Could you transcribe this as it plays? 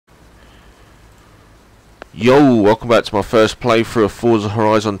Yo, welcome back to my first playthrough of Forza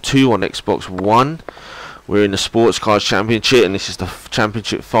Horizon 2 on Xbox One. We're in the Sports Cars Championship and this is the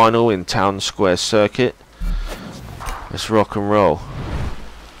championship final in Town Square Circuit. Let's rock and roll.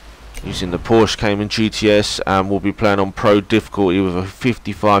 Using the Porsche Cayman GTS, and we'll be playing on Pro difficulty with a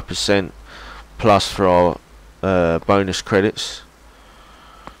 55% plus for our bonus credits.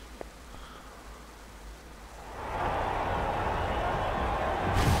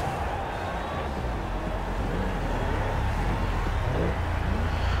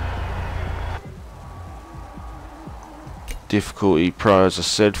 Difficulty Pro, as I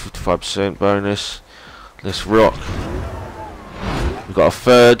said, 55% bonus. Let's rock. We've got a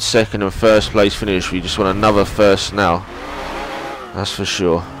third, second and first place finish. We just want another first now, that's for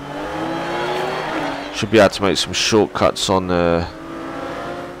sure. Should be able to make some shortcuts on the...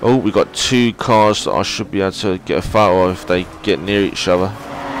 Oh, we got two cars that I should be able to get a photo of if they get near each other,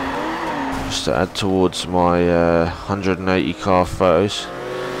 just to add towards my 180 car photos.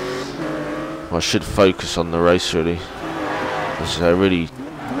 I should focus on the race really. There's really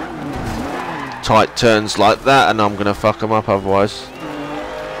tight turns like that and I'm gonna fuck them up otherwise.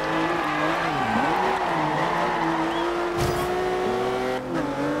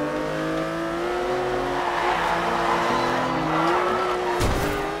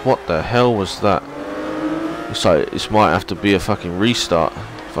 What the hell was that? It's like this might have to be a fucking restart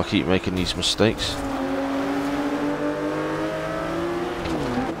if I keep making these mistakes.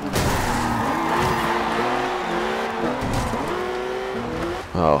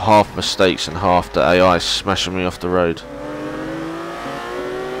 Oh, half mistakes and half the AI smashing me off the road.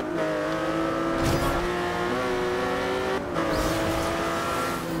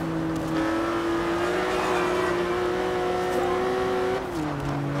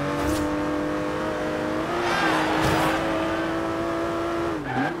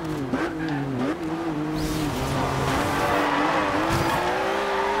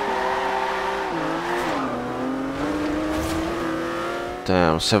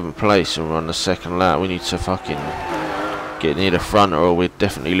 Damn, 7th place and we're on the second lap. We need to fucking get near the front or we're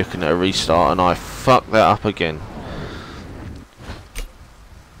definitely looking at a restart, and I fucked that up again.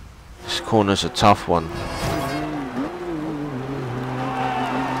 This corner's a tough one.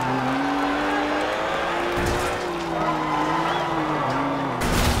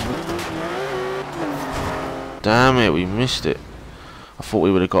 Damn it, we missed it. I thought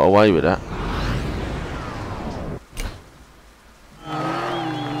we would have got away with that.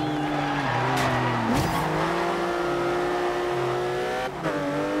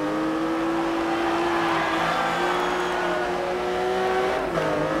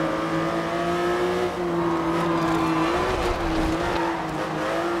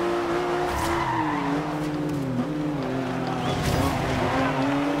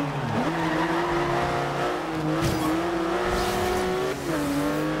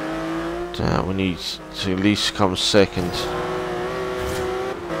 We need to at least come second.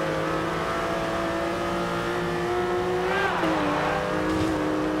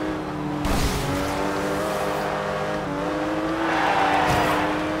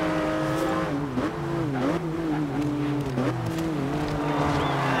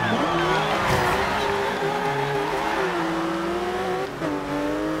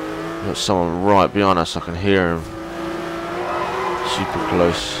 Got someone right behind us, I can hear him. Super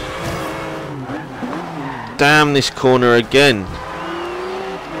close. Damn, this corner again.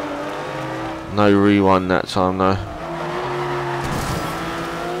 No rewind that time though.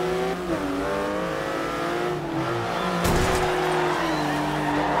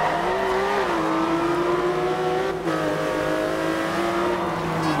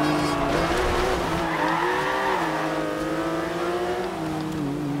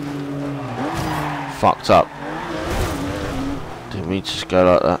 Fucked up. Didn't mean to just go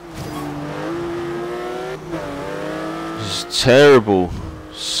like that. Terrible.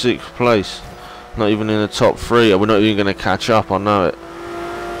 6th place. Not even in the top 3. We're not even going to catch up, I know it.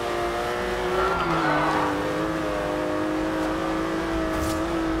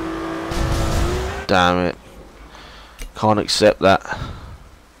 Damn it. Can't accept that.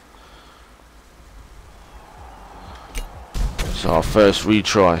 So our first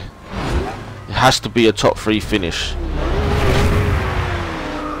retry. It has to be a top 3 finish.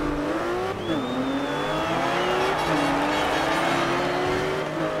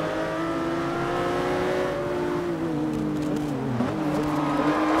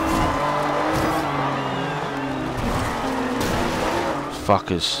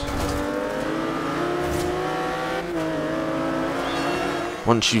 Fuckers.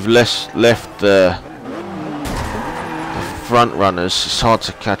 Once you've left the front runners, it's hard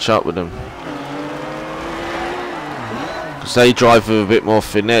to catch up with them. 'Cause they drive with a bit more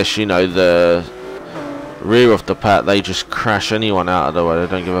finesse, you know, the rear of the pack, they just crash anyone out of the way, they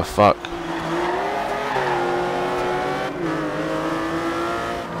don't give a fuck.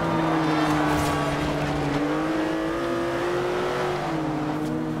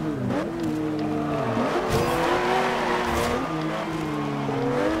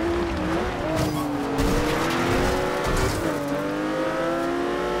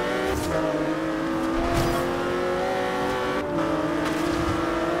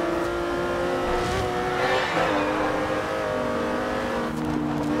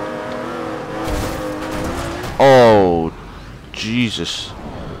 Oh, Jesus.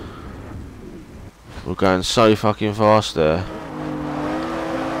 We're going so fucking fast there.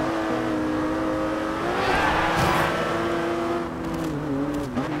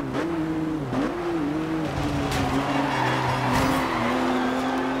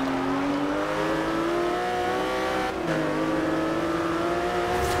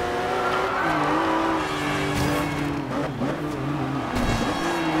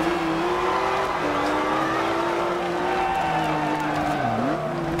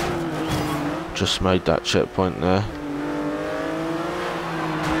 Just made that checkpoint there.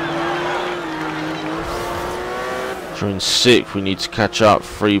 We're in 6th, we need to catch up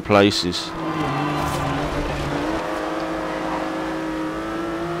 3 places.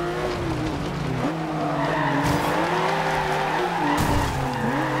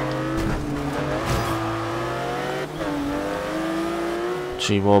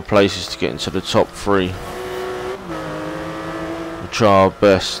 Two more places to get into the top 3. We'll try our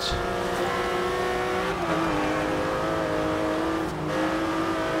best.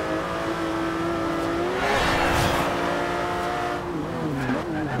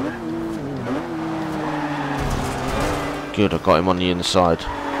 Good, I got him on the inside.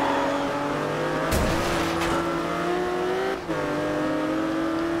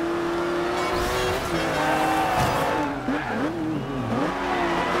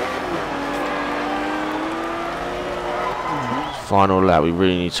 Final lap, we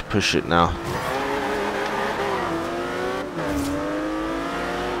really need to push it now.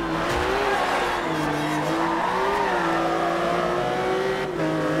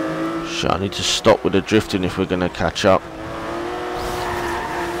 Shit, I need to stop with the drifting if we're going to catch up.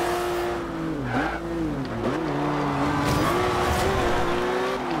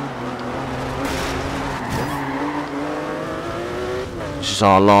 This is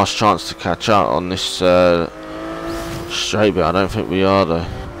our last chance to catch up on this straight bit. I don't think we are though.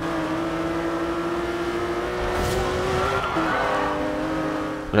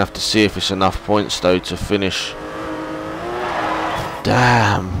 We'll have to see if it's enough points though to finish.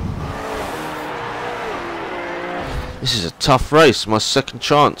 Damn. This is a tough race. My second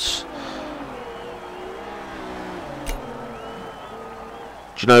chance.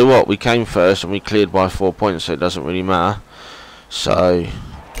 Do you know what? We came first and we cleared by 4 points, so it doesn't really matter. So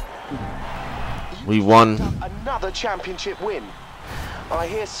we won. Another championship win. I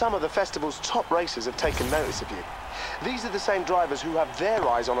hear some of the festival's top racers have taken notice of you. These are the same drivers who have their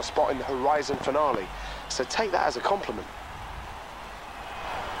eyes on a spot in the Horizon finale. So take that as a compliment.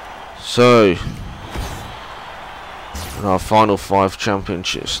 So in our final 5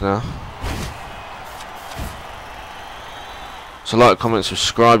 championships now. So like, comment,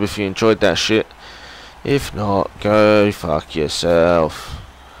 subscribe if you enjoyed that shit. If not, go fuck yourself.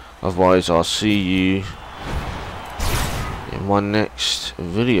 Otherwise, I'll see you in my next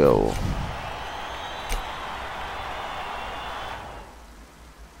video.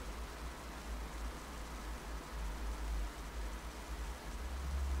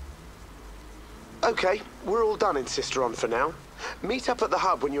 Okay, we're all done in Sisteron for now. Meet up at the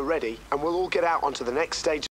hub when you're ready, and we'll all get out onto the next stage.